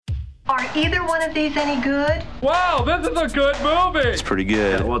Are either one of these any good? Wow, this is a good movie. It's pretty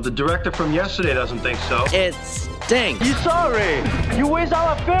good. Yeah, well, the director from yesterday doesn't think so. It stinks. You sorry? You waste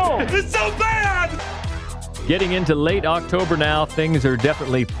all the film. It's so bad. Getting into late October now, things are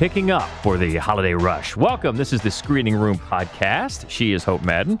definitely picking up for the holiday rush. Welcome. This is the Screening Room Podcast. She is Hope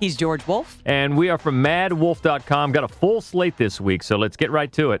Madden. He's George Wolf. And we are from madwolf.com. Got a full slate this week, so let's get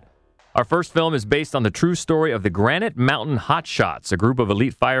right to it. Our first film is based on the true story of the Granite Mountain Hotshots, a group of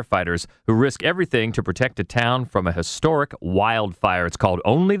elite firefighters who risk everything to protect a town from a historic wildfire. It's called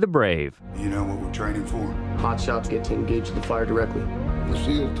Only the Brave. You know what we're training for? Hotshots get to engage the fire directly. The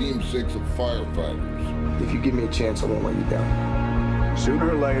SEAL Team 6 of firefighters. If you give me a chance, I won't let you down. Sooner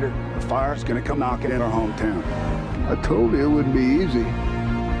or later, the fire's gonna come knocking in our hometown. I told you it wouldn't be easy.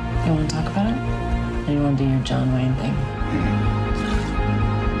 You want to talk about it? Or you want to do your John Wayne thing?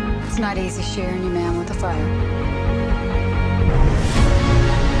 It's not easy sharing your man with a fire.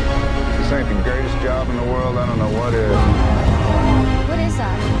 This ain't the greatest job in the world. I don't know what is. What is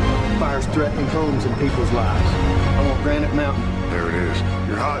that? Fire's threatening homes and people's lives. I want Granite Mountain. There it is.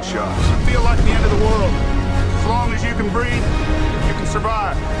 Your hot shots. Feel like the end of the world. As long as you can breathe, you can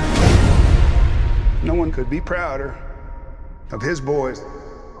survive. No one could be prouder of his boys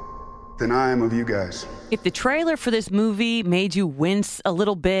than I am of you guys. If the trailer for this movie made you wince a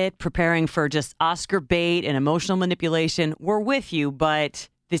little bit, preparing for just Oscar bait and emotional manipulation, we're with you, but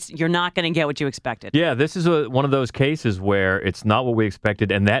you're not going to get what you expected. Yeah, this is one of those cases where it's not what we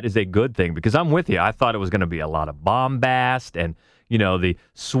expected, and that is a good thing, because I'm with you. I thought it was going to be a lot of bombast and, you know, the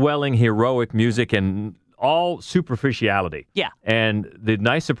swelling heroic music and all superficiality. Yeah. And the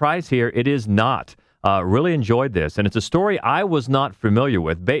nice surprise here, it is not. Really enjoyed this, and it's a story I was not familiar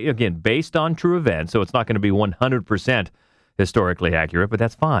with. Again, based on true events, so it's not going to be 100% historically accurate, but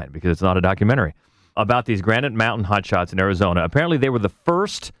that's fine because it's not a documentary. About these Granite Mountain Hotshots in Arizona. Apparently, they were the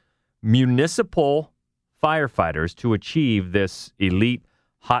first municipal firefighters to achieve this elite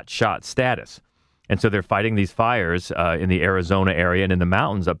hotshot status. And so they're fighting these fires in the Arizona area and in the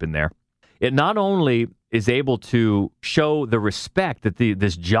mountains up in there. It not only is able to show the respect that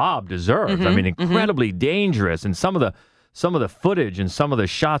this job deserves. I mean, incredibly dangerous, and some of the footage and some of the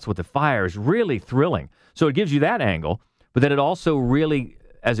shots with the fire is really thrilling. So it gives you that angle, but then it also really,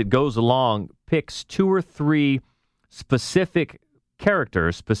 as it goes along, picks 2 or 3 specific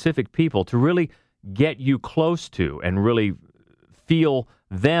characters, specific people to really get you close to and really feel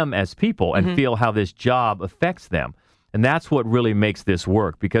them as people and feel how this job affects them. And that's what really makes this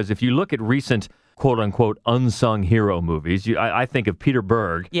work, because if you look at recent quote-unquote unsung hero movies, I think of Peter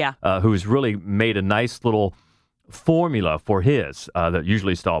Berg, who's really made a nice little formula for his that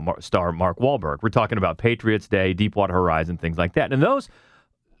usually star Mark Wahlberg. We're talking about Patriots Day, Deepwater Horizon, things like that. And those,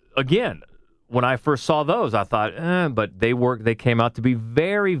 again, when I first saw those, I thought, but they came out to be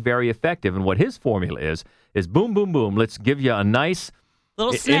very, very effective. And what his formula is boom, boom, boom. Let's give you a nice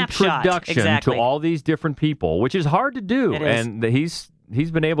little snapshot introduction to all these different people, which is hard to do. And he's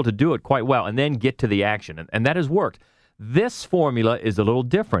been able to do it quite well, and then get to the action. And that has worked. This formula is a little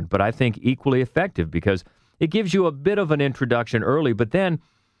different, but I think equally effective, because it gives you a bit of an introduction early, but then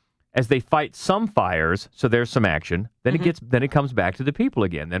as they fight some fires, so there's some action, then it comes back to the people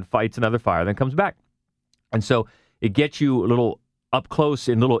again, then fights another fire, then comes back. And so it gets you a little up close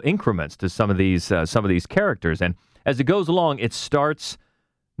in little increments to some of these characters. And as it goes along, it starts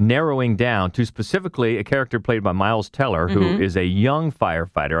narrowing down to specifically a character played by Miles Teller, who is a young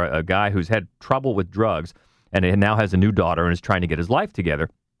firefighter, a guy who's had trouble with drugs and now has a new daughter and is trying to get his life together.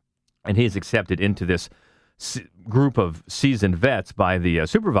 And he is accepted into this group of seasoned vets by the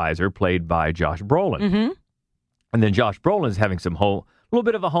supervisor, played by Josh Brolin. And then Josh Brolin is having some little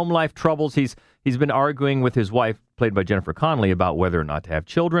bit of a home life troubles. He's been arguing with his wife, played by Jennifer Connelly, about whether or not to have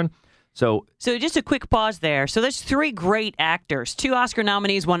children. So just a quick pause there. So there's 3 great actors, 2 Oscar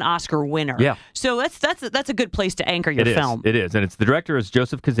nominees, 1 Oscar winner. Yeah. So that's a good place to anchor your film. It is. And the director is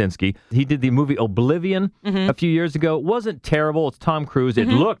Joseph Kosinski. He did the movie Oblivion a few years ago. It wasn't terrible. It's Tom Cruise. It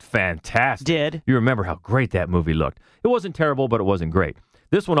looked fantastic. You remember how great that movie looked. It wasn't terrible, but it wasn't great.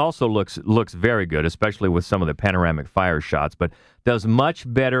 This one also looks very good, especially with some of the panoramic fire shots, but does much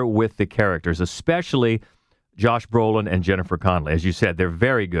better with the characters, especially Josh Brolin and Jennifer Connelly. As you said, they're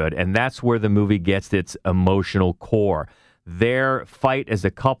very good, and that's where the movie gets its emotional core. Their fight as a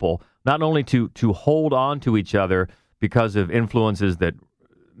couple, not only to hold on to each other because of influences that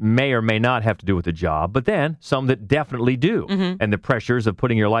may or may not have to do with the job, but then some that definitely do, and the pressures of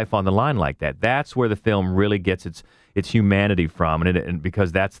putting your life on the line like that. That's where the film really gets its humanity from, and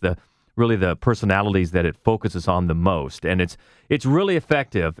because that's really the personalities that it focuses on the most. And it's really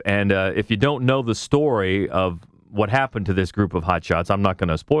effective. And if you don't know the story of what happened to this group of hotshots. I'm not going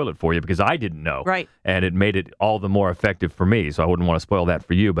to spoil it for you because I didn't know. Right. And it made it all the more effective for me, so I wouldn't want to spoil that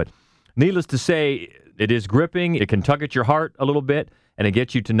for you. But needless to say, it is gripping. It can tug at your heart a little bit, and it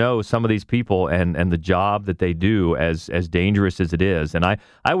gets you to know some of these people and the job that they do as dangerous as it is. And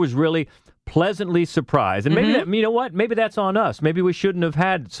I was really pleasantly surprised. And maybe that, you know what? Maybe that's on us. Maybe we shouldn't have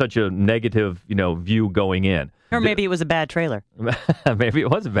had such a negative, view going in. Or maybe it was a bad trailer. Maybe it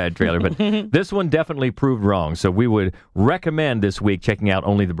was a bad trailer, but this one definitely proved wrong. So we would recommend this week checking out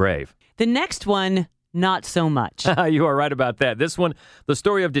Only the Brave. The next one, not so much. You are right about that. This one, the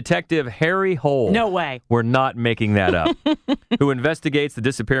story of Detective Harry Hole. No way. We're not making that up. Who investigates the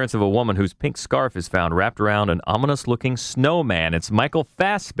disappearance of a woman whose pink scarf is found wrapped around an ominous-looking snowman. It's Michael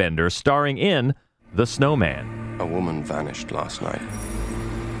Fassbender starring in The Snowman. A woman vanished last night.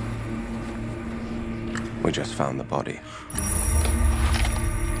 We just found the body.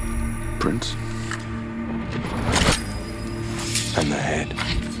 Prince? And the head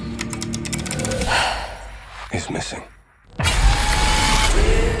is missing.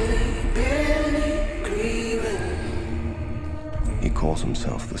 He calls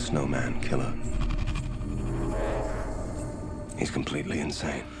himself the Snowman Killer. He's completely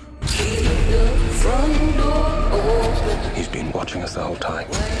insane. He's been watching us the whole time.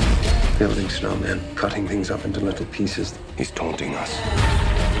 Building snowmen, cutting things up into little pieces. He's taunting us.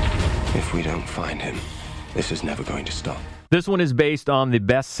 If we don't find him, this is never going to stop. This one is based on the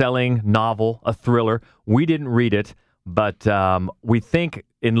best-selling novel, a thriller. We didn't read it, but we think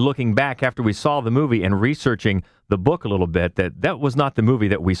in looking back after we saw the movie and researching the book a little bit, that was not the movie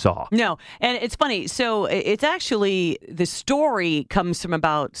that we saw. No, and it's funny. So it's actually, the story comes from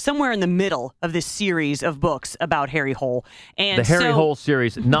about somewhere in the middle of this series of books about Harry Hole. And the Harry Hole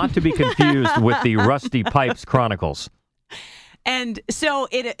series, not to be confused with the Rusty Pipes Chronicles. And so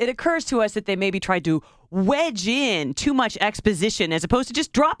it occurs to us that they maybe tried to wedge in too much exposition as opposed to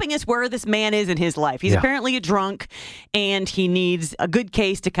just dropping us where this man is in his life. He's apparently a drunk, and he needs a good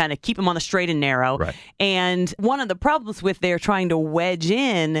case to kind of keep him on the straight and narrow. Right. And one of the problems with their trying to wedge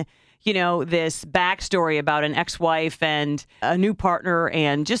in, this backstory about an ex-wife and a new partner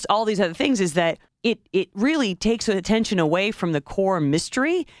and just all these other things is that it really takes attention away from the core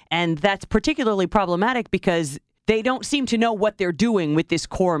mystery, and that's particularly problematic because they don't seem to know what they're doing with this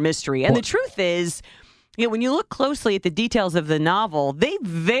core mystery. And the truth is, when you look closely at the details of the novel, they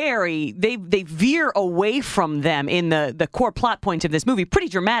veer away from them in the core plot points of this movie pretty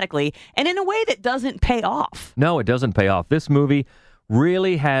dramatically, and in a way that doesn't pay off. No, it doesn't pay off. This movie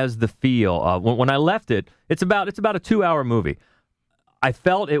really has the feel. When I left it, it's about a 2-hour movie. I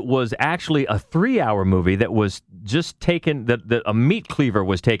felt it was actually a 3-hour movie that was just taken, that a meat cleaver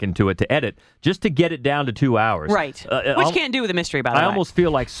was taken to it to edit, just to get it down to 2 hours. Right. Which can't do with a mystery, by the way. I almost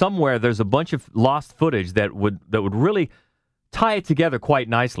feel like somewhere there's a bunch of lost footage that would really tie it together quite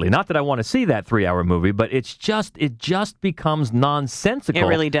nicely. Not that I want to see that 3-hour movie, but it just becomes nonsensical. It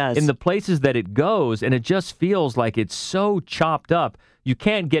really does. In the places that it goes, and it just feels like it's so chopped up. You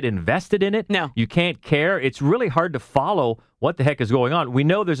can't get invested in it. No. You can't care. It's really hard to follow what the heck is going on. We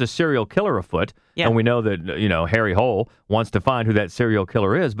know there's a serial killer afoot, and we know that, Harry Hole wants to find who that serial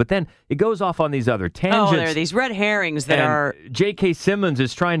killer is, but then it goes off on these other tangents. Oh, there are these red herrings that are... J.K. Simmons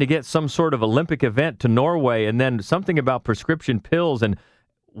is trying to get some sort of Olympic event to Norway, and then something about prescription pills, and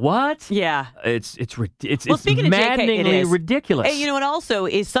what? Yeah. It's speaking maddeningly of JK, ridiculous. Hey, it also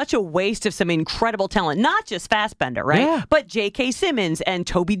is such a waste of some incredible talent. Not just Fassbender, right? Yeah. But J.K. Simmons and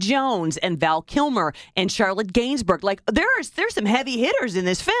Toby Jones and Val Kilmer and Charlotte Gainsbourg. Like, there's some heavy hitters in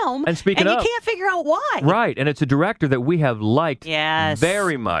this film. And speaking of, you can't figure out why. Right, and it's a director that we have liked Yes.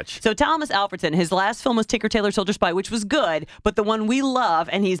 very much. So Thomas Alfredson, his last film was Tinker Tailor Soldier Spy, which was good, but the one we love,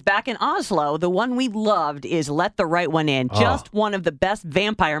 and he's back in Oslo, the one we loved is Let the Right One In. Just one of the best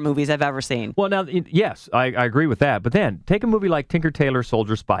vampire movies I've ever seen. Well, now, yes, I agree with that. But then, take a movie like Tinker Tailor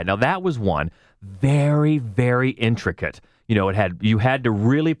Soldier Spy. Now, that was one very, very intricate. You had to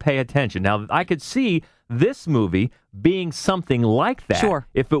really pay attention. Now, I could see this movie being something like that. Sure.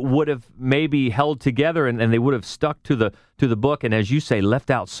 If it would have maybe held together and they would have stuck to the book and, as you say,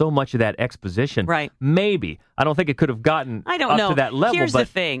 left out so much of that exposition. Right. Maybe. I don't think it could have gotten I don't up know. to that level. Here's but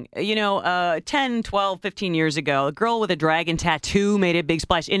the thing. 10, 12, 15 years ago, a girl with a dragon tattoo made a big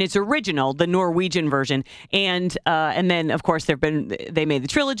splash in its original, the Norwegian version. And then, of course, they made the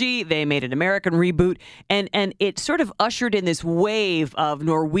trilogy. They made an American reboot. And it sort of ushered in this wave of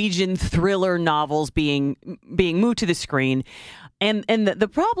Norwegian thriller novels being moved to the screen. And the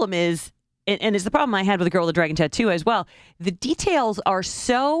problem is, and it's the problem I had with the girl with the dragon tattoo as well, the details are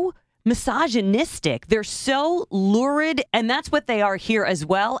so misogynistic. They're so lurid, and that's what they are here as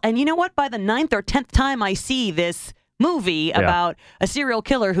well. And you know what? By the 9th or 10th time I see this movie about a serial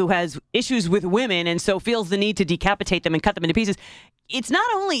killer who has issues with women and so feels the need to decapitate them and cut them into pieces, it's not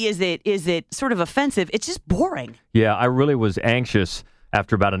only is it sort of offensive, it's just boring. Yeah, I really was anxious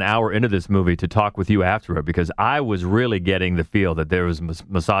after about an hour into this movie to talk with you after it, because I was really getting the feel that there was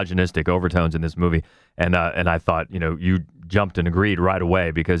misogynistic overtones in this movie, and I thought, you jumped and agreed right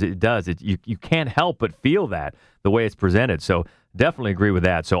away, because it does. You can't help but feel that the way it's presented. So definitely agree with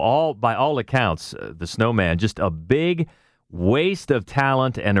that. So by all accounts, the Snowman, just a big waste of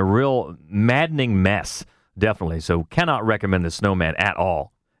talent and a real maddening mess. Definitely. So cannot recommend the Snowman at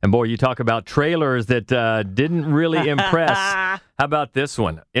all. And boy, you talk about trailers that didn't really impress. How about this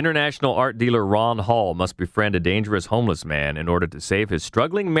one? International art dealer Ron Hall must befriend a dangerous homeless man in order to save his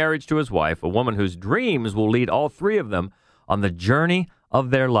struggling marriage to his wife, a woman whose dreams will lead all three of them on the journey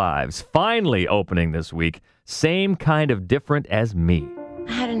of their lives. Finally opening this week. Same kind of different as me.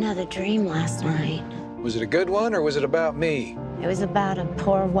 I had another dream last night. Was it a good one, or was it about me? It was about a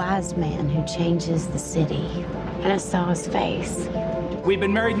poor wise man who changes the city. And I saw his face. We've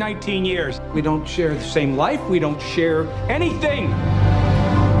been married 19 years. We don't share the same life. We don't share anything.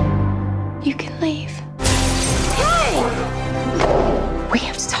 You can leave. Hey! We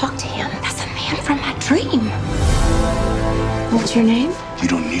have to talk to him. That's a man from my dream. What's your name? You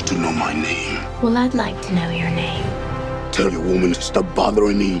don't need to know my name. Well, I'd like to know your name. Tell your woman to stop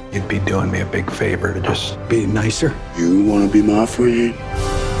bothering me. You'd be doing me a big favor to just be nicer. You want to be my friend?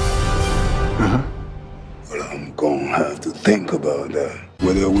 Uh-huh. Well, I'm gonna have to think about that.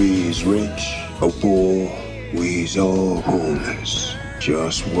 Whether we is rich or poor, we's all homeless.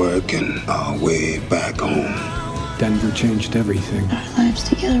 Just working our way back home. Denver changed everything. Our lives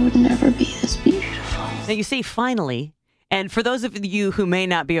together would never be this beautiful. Now you say finally, and for those of you who may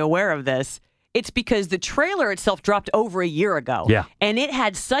not be aware of this, it's because the trailer itself dropped over a year ago. Yeah. And it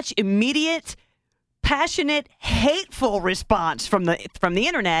had such immediate, passionate, hateful response from the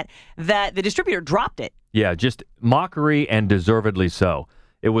internet that the distributor dropped it. Yeah, just mockery, and deservedly so.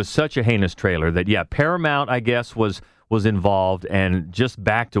 It was such a heinous trailer that, Paramount, I guess, was involved and just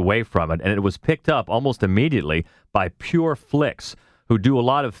backed away from it. And it was picked up almost immediately by Pure Flix, who do a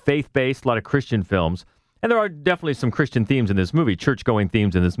lot of faith-based, a lot of Christian films. And there are definitely some Christian themes in this movie, church-going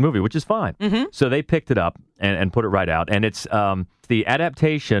themes in this movie, which is fine. Mm-hmm. So they picked it up and put it right out. And it's the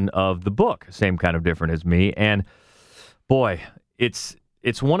adaptation of the book, Same Kind of Different as Me. And boy, it's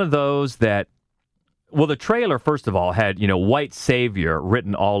one of those that, well, the trailer, first of all, had, white savior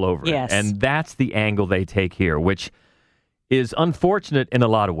written all over it. And that's the angle they take here, which is unfortunate in a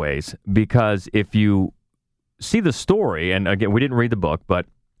lot of ways, because if you see the story, and again, we didn't read the book, but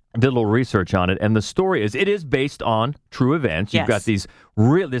did a little research on it, and the story is, it is based on true events. You've got this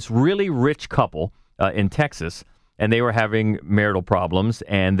really rich couple in Texas, and they were having marital problems,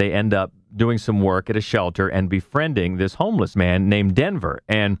 and they end up doing some work at a shelter and befriending this homeless man named Denver.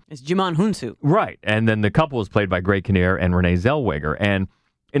 And it's Jimon Hunsu. Right. And then the couple was played by Greg Kinnear and Renee Zellweger. And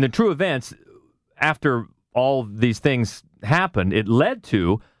in the true events, after all these things happened, it led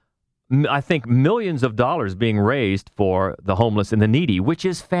to, I think, millions of dollars being raised for the homeless and the needy, which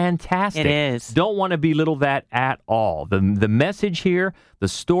is fantastic. It is. Don't want to belittle that at all. The message here, the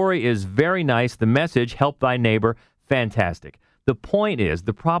story is very nice. The message, help thy neighbor, fantastic. The point is,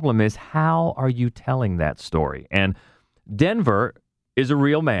 the problem is, how are you telling that story? And Denver is a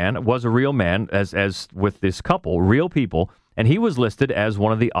real man, was a real man, as with this couple, real people, and he was listed as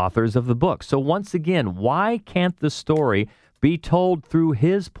one of the authors of the book. So once again, why can't the story be told through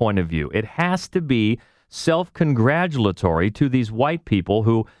his point of view? It has to be self-congratulatory to these white people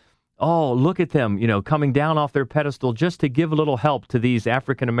who, oh, look at them, coming down off their pedestal just to give a little help to these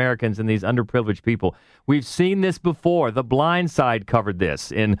African Americans and these underprivileged people. We've seen this before. The Blind Side covered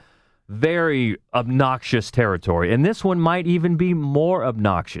this in very obnoxious territory. And this one might even be more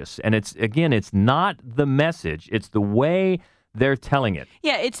obnoxious. And it's not the message. It's the way they're telling it.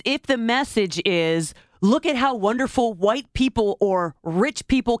 Yeah, it's if the message is, look at how wonderful white people or rich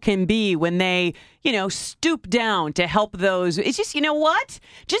people can be when they, stoop down to help those. It's just, what?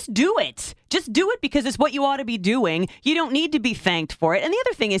 Just do it. Just do it because it's what you ought to be doing. You don't need to be thanked for it. And the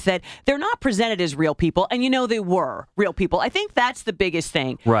other thing is that they're not presented as real people, and they were real people. I think that's the biggest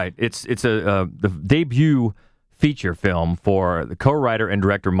thing. Right. It's the debut feature film for the co-writer and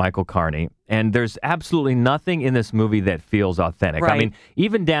director Michael Carney, and there's absolutely nothing in this movie that feels authentic. Right. I mean,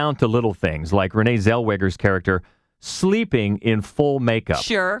 even down to little things like Renee Zellweger's character sleeping in full makeup.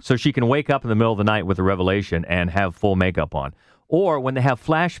 Sure. So she can wake up in the middle of the night with a revelation and have full makeup on. Or when they have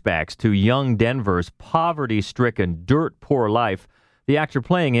flashbacks to young Denver's poverty-stricken, dirt-poor life the actor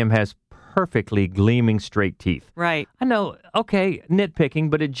playing him has perfectly gleaming straight teeth. Right. I know, okay, nitpicking,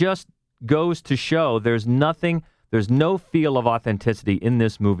 but it just goes to show there's no feel of authenticity in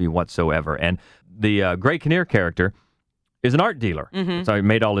this movie whatsoever. And the Greg Kinnear character is an art dealer. So he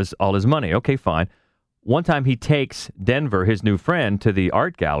made all his money. Okay, fine. One time he takes Denver, his new friend, to the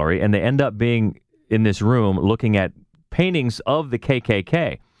art gallery, and they end up being in this room looking at paintings of the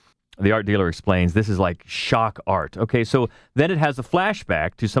KKK. The art dealer explains this is like shock art. Okay, so then it has a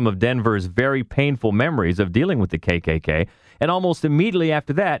flashback to some of Denver's very painful memories of dealing with the KKK. And almost immediately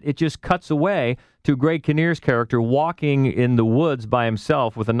after that, it just cuts away to Greg Kinnear's character walking in the woods by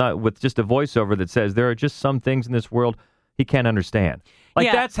himself with just a voiceover that says there are just some things in this world he can't understand.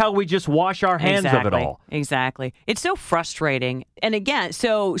 That's how we just wash our hands of it all. Exactly. It's so frustrating. And again,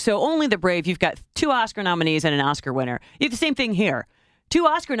 so Only the Brave, you've got 2 Oscar nominees and an Oscar winner. You have the same thing here. 2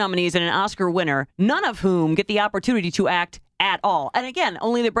 Oscar nominees and an Oscar winner, none of whom get the opportunity to act at all. And again,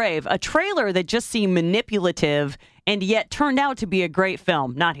 Only the Brave, a trailer that just seemed manipulative and yet turned out to be a great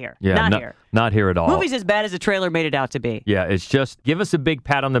film. Not here. Yeah, here. Not here at all. Movie's as bad as the trailer made it out to be. Yeah, it's just give us a big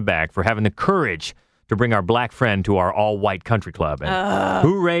pat on the back for having the courage to bring our black friend to our all-white country club. And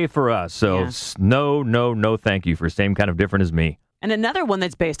hooray for us. So no, thank you for same kind of different as me. And another one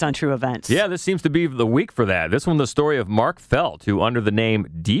that's based on true events. Yeah, this seems to be the week for that. This one, the story of Mark Felt, who under the name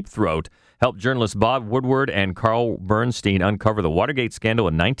Deep Throat helped journalists Bob Woodward and Carl Bernstein uncover the Watergate scandal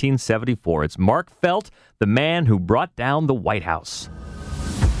in 1974. It's Mark Felt, the man who brought down the White House.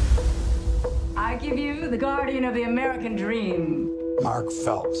 I give you the guardian of the American dream. Mark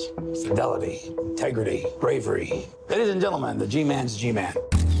Felt. Fidelity, integrity, bravery. Ladies and gentlemen, the G-Man's G-Man.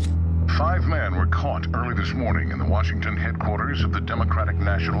 5 men were caught early this morning in the Washington headquarters of the Democratic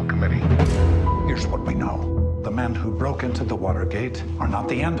National Committee. Here's what we know. The men who broke into the Watergate are not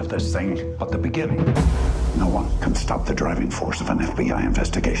the end of this thing, but the beginning. No one can stop the driving force of an FBI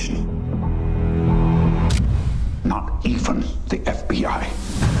investigation. Not even the FBI.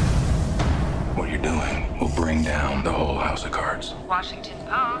 What you're doing will bring down the whole house of cards. Washington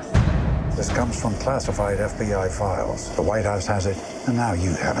Post. This comes from classified FBI files. The White House has it, and now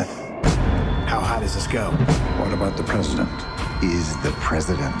you have it. How high does this go? What about the president? Is the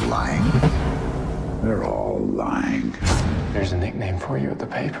president lying? They're all lying. There's a nickname for you at the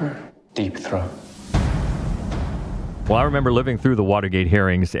paper. Deep Throat. Well, I remember living through the Watergate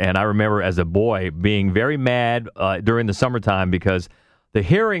hearings, and I remember as a boy being very mad during the summertime because the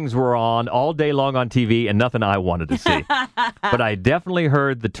hearings were on all day long on TV and nothing I wanted to see. But I definitely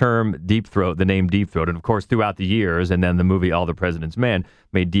heard the term Deep Throat, the name Deep Throat. And of course, throughout the years, and then the movie All the President's Men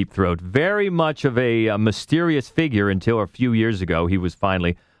made Deep Throat very much of a mysterious figure until a few years ago he was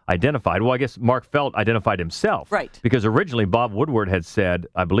finally identified. Well, I guess Mark Felt identified himself. Right. Because originally Bob Woodward had said,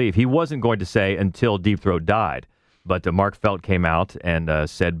 I believe, he wasn't going to say until Deep Throat died. But Mark Felt came out and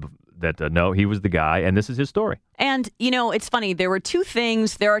said that no, he was the guy, and this is his story. And, it's funny. There are two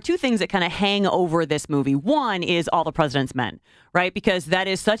things that kind of hang over this movie. One is All the President's Men, right? Because that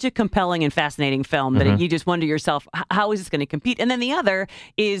is such a compelling and fascinating film that you just wonder yourself, how is this going to compete? And then the other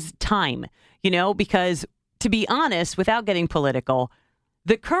is time, because to be honest, without getting political,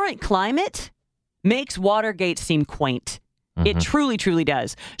 the current climate makes Watergate seem quaint. It truly, truly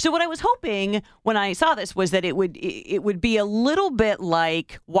does. So what I was hoping when I saw this was that it would be a little bit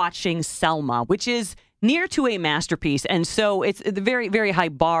like watching Selma, which is near to a masterpiece. And so it's the very, very high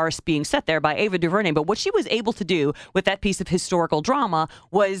bar being set there by Ava DuVernay. But what she was able to do with that piece of historical drama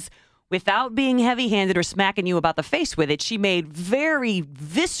was, without being heavy-handed or smacking you about the face with it, she made very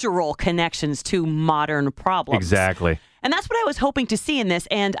visceral connections to modern problems. Exactly. And that's what I was hoping to see in this.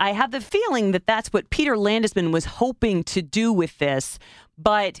 And I have the feeling that that's what Peter Landesman was hoping to do with this,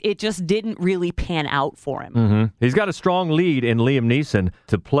 but it just didn't really pan out for him. He's got a strong lead in Liam Neeson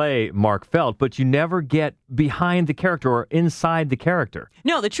to play Mark Felt, but you never get behind the character or inside the character.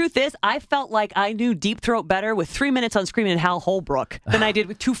 No, the truth is, I felt like I knew Deep Throat better with 3 minutes on screen at Hal Holbrook than I did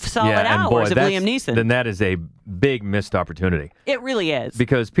with 2 solid hours of Liam Neeson. Then that is a big missed opportunity. It really is.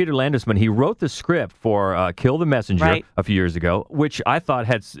 Because Peter Landesman, he wrote the script for Kill the Messenger a few years ago, which I thought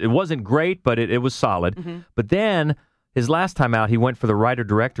it wasn't great, but it was solid. But then his last time out, he went for the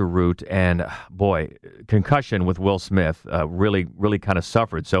writer-director route, and boy, Concussion with Will Smith really, really kind of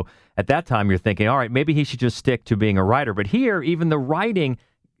suffered. So at that time, you're thinking, all right, maybe he should just stick to being a writer. But here, even the writing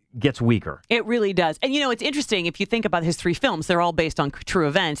gets weaker. It really does. And, it's interesting if you think about his 3 films, they're all based on true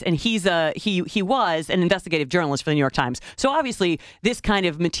events. And he was an investigative journalist for the New York Times. So obviously this kind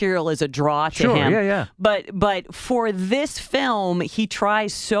of material is a draw to him. Yeah. But for this film, he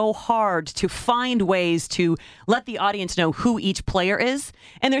tries so hard to find ways to let the audience know who each player is.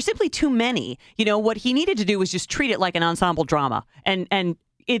 And there's simply too many. What he needed to do was just treat it like an ensemble drama. And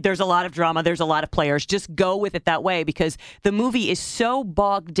there's a lot of drama. There's a lot of players. Just go with it that way, because the movie is so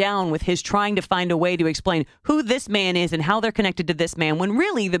bogged down with his trying to find a way to explain who this man is and how they're connected to this man, when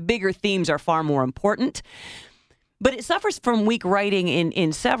really the bigger themes are far more important. But it suffers from weak writing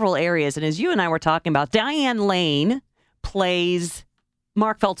in several areas. And as you and I were talking about, Diane Lane plays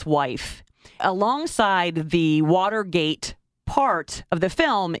Mark Felt's wife. Alongside the Watergate part of the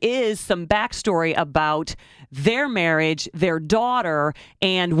film is some backstory about their marriage, their daughter,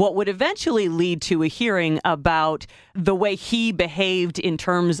 and what would eventually lead to a hearing about the way he behaved in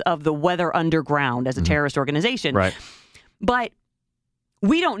terms of the Weather Underground as a terrorist organization. Right. But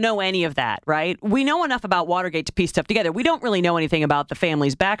we don't know any of that, right? We know enough about Watergate to piece stuff together. We don't really know anything about the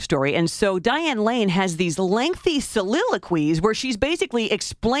family's backstory. And so Diane Lane has these lengthy soliloquies where she's basically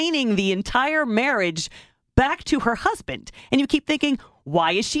explaining the entire marriage back to her husband. And you keep thinking,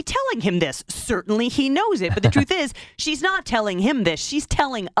 why is she telling him this? Certainly he knows it. But the truth is, she's not telling him this. She's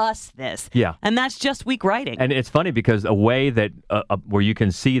telling us this. Yeah. And that's just weak writing. And it's funny because a way that where you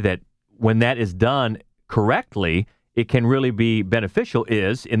can see that when that is done correctly, it can really be beneficial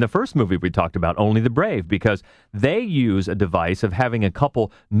is in the first movie we talked about, Only the Brave, because they use a device of having a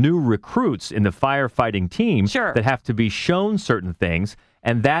couple new recruits in the firefighting team that have to be shown certain things.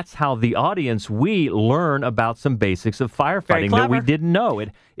 And that's how the audience, we learn about some basics of firefighting that we didn't know.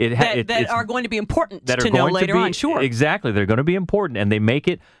 That are going to be important to know later on, sure. Exactly. They're going to be important. And they make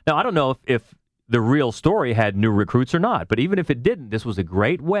it. Now, I don't know if the real story had new recruits or not, but even if it didn't, this was a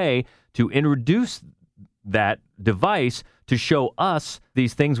great way to introduce that device to show us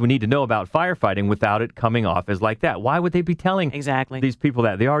these things we need to know about firefighting without it coming off as like that. Why would they be telling these people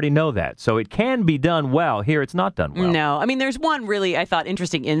that? They already know that. So it can be done well. Here, it's not done well. No. I mean, there's one really, I thought,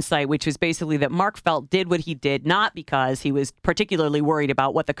 interesting insight, which was basically that Mark Felt did what he did, not because he was particularly worried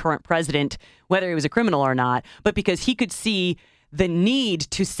about what the current president, whether he was a criminal or not, but because he could see the need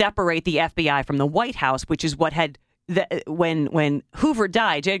to separate the FBI from the White House, which is what had... When Hoover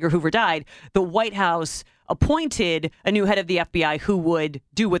died, J. Edgar Hoover died, the White House appointed a new head of the FBI who would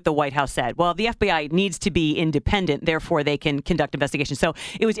do what the White House said. Well, the FBI needs to be independent, therefore they can conduct investigations. So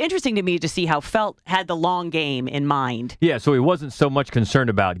it was interesting to me to see how Felt had the long game in mind. Yeah, so he wasn't so much concerned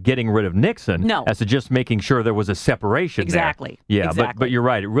about getting rid of Nixon as to just making sure there was a separation Exactly. there. Yeah, exactly. But you're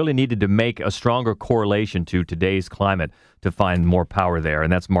right. It really needed to make a stronger correlation to today's climate to find more power there.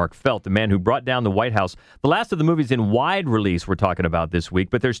 And that's Mark Felt, the man who brought down the White House. The last of the movies in wide release we're talking about this week,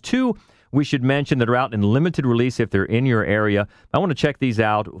 but there's two we should mention that are out in limited release if they're in your area. I want to check these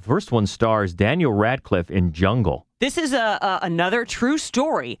out. First one stars Daniel Radcliffe in Jungle. This is another true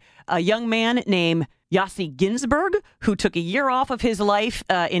story. A young man named Yossi Ginsburg, who took a year off of his life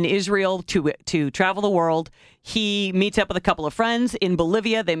in Israel to travel the world. He meets up with a couple of friends in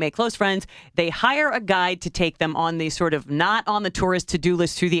Bolivia. They make close friends. They hire a guide to take them on the sort of not on the tourist to-do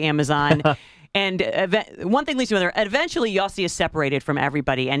list through the Amazon. And one thing leads to another. Eventually, Yossi is separated from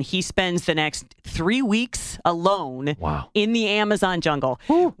everybody, and he spends the next 3 weeks alone in the Amazon jungle.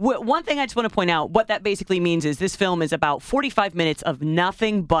 One thing I just want to point out, what that basically means is this film is about 45 minutes of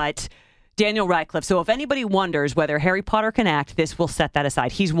nothing but Daniel Radcliffe. So if anybody wonders whether Harry Potter can act, this will set that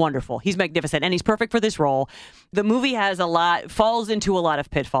aside. He's wonderful. He's magnificent, and he's perfect for this role. The movie falls into a lot of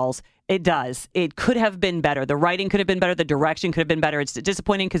pitfalls. It does. It could have been better. The writing could have been better. The direction could have been better. It's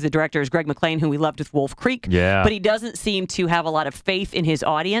disappointing because the director is Greg McLean, who we loved with Wolf Creek. Yeah. But he doesn't seem to have a lot of faith in his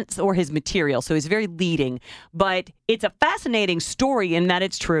audience or his material, so he's very leading. But it's a fascinating story in that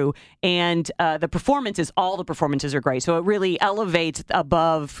it's true, and all the performances are great. So it really elevates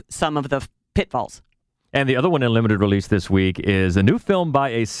above some of the pitfalls. And the other one in limited release this week is a new film by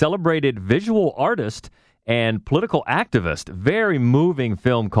a celebrated visual artist and political activist. Very moving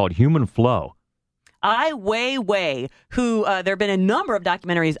film called Human Flow. Ai Weiwei, who there have been a number of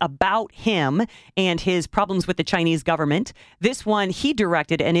documentaries about him and his problems with the Chinese government. This one he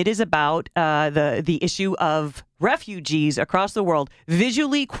directed, and it is about the issue of refugees across the world.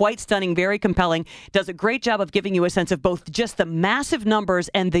 Visually quite stunning, very compelling. Does a great job of giving you a sense of both just the massive numbers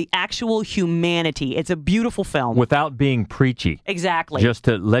and the actual humanity. It's a beautiful film. Without being preachy. Exactly. Just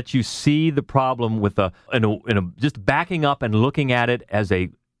to let you see the problem with just backing up and looking at it as a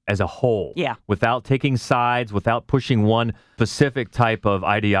as a whole. Yeah. Without taking sides, without pushing one specific type of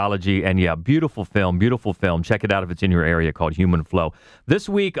ideology. And yeah, beautiful film, beautiful film. Check it out if it's in your area, called Human Flow. This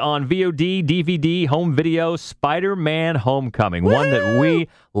week on VOD, DVD, home video, Spider-Man Homecoming. Woo! One that we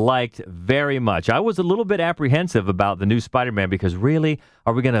liked very much. I was a little bit apprehensive about the new Spider-Man because really,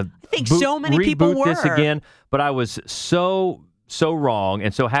 are we going to so many people were. this again? But I was so wrong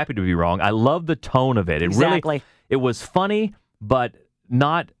and so happy to be wrong. I love the tone of it. It was funny, but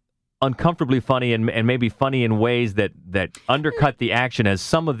not uncomfortably funny and maybe funny in ways that undercut the action as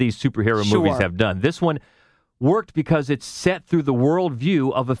some of these superhero movies have done. This one worked because it's set through the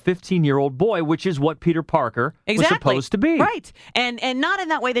worldview of a 15-year-old boy, which is what Peter Parker was supposed to be. Right. And not in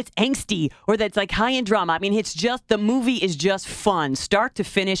that way that's angsty or that's like high-end drama. I mean, it's just, the movie is just fun. Start to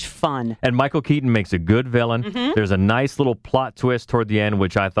finish fun. And Michael Keaton makes a good villain. Mm-hmm. There's a nice little plot twist toward the end,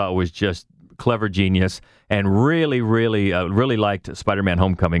 which I thought was just clever genius, and really liked Spider-Man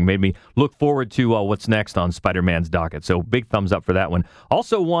Homecoming. Made me look forward to what's next on Spider-Man's docket. So big thumbs up for that one.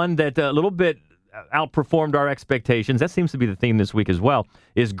 Also one that a little bit outperformed our expectations, that seems to be the theme this week as well,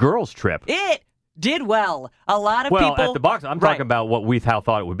 is Girls Trip. It did well. A lot of people... Well, at the box, I'm talking about what we thought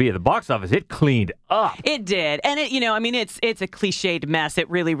it would be. At the box office, it cleaned up. It did. And it, I mean, it's a cliched mess. It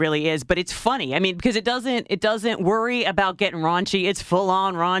really, really is. But it's funny. I mean, because it doesn't worry about getting raunchy. It's full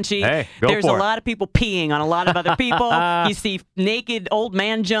on raunchy. Hey, There's a lot of people peeing on a lot of other people. You see naked old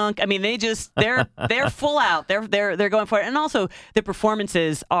man junk. I mean, they're full out. They're going for it. And also, the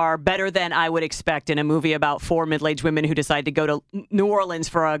performances are better than I would expect in a movie about 4 middle-aged women who decide to go to New Orleans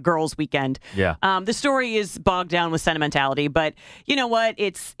for a girls' weekend. Yeah. The story is bogged down with sentimentality, but you know what?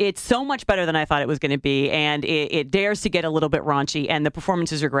 It's so much better than I thought it was going to be, and it dares to get a little bit raunchy, and the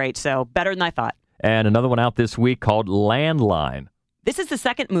performances are great, so better than I thought. And another one out this week called Landline. This is the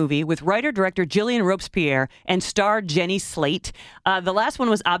second movie with writer-director Gillian Robespierre and star Jenny Slate. The last one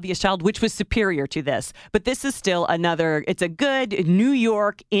was Obvious Child, which was superior to this, but this is still it's a good New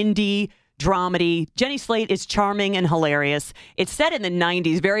York indie dramedy. Jenny Slate is charming and hilarious. It's set in the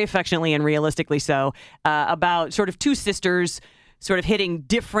 90s, very affectionately and realistically so, about sort of two sisters sort of hitting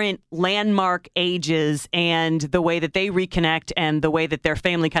different landmark ages, and the way that they reconnect and the way that their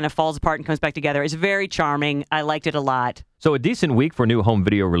family kind of falls apart and comes back together is very charming. I liked it a lot. So a decent week for new home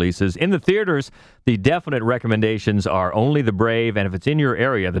video releases. In the theaters, the definite recommendations are Only the Brave, and if it's in your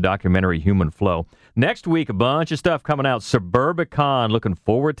area, the documentary Human Flow. Next week, a bunch of stuff coming out. Suburbicon, looking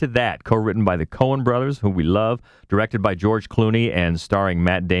forward to that. Co-written by the Coen brothers, who we love. Directed by George Clooney and starring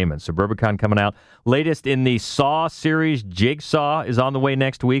Matt Damon. Suburbicon coming out. Latest in the Saw series, Jigsaw, is on the way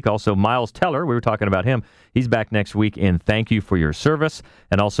next week. Also, Miles Teller, we were talking about him. He's back next week in Thank You for Your Service.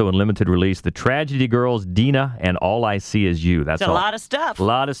 And also in limited release, The Tragedy Girls, Dina, and All I See Is You. That's a lot of stuff. A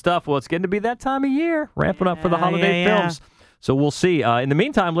lot of stuff. Well, it's getting to be that time of year, ramping up for the holiday films. So we'll see. In the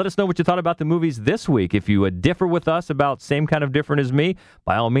meantime, let us know what you thought about the movies this week. If you differ with us about same kind of different as me,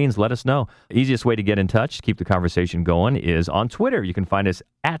 by all means, let us know. Easiest way to get in touch, keep the conversation going, is on Twitter. You can find us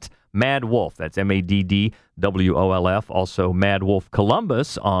at Mad Wolf. That's MADDWOLF. Also, Mad Wolf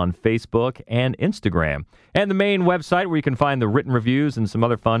Columbus on Facebook and Instagram. And the main website where you can find the written reviews and some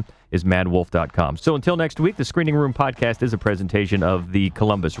other fun is madwolf.com. So until next week, the Screening Room Podcast is a presentation of the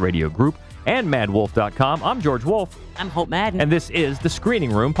Columbus Radio Group and madwolf.com. I'm George Wolf. I'm Hope Madden. And this is the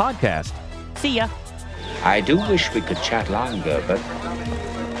Screening Room Podcast. See ya. I do wish we could chat longer, but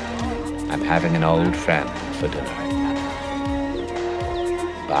I'm having an old friend for dinner.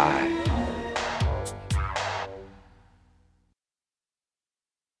 Bye.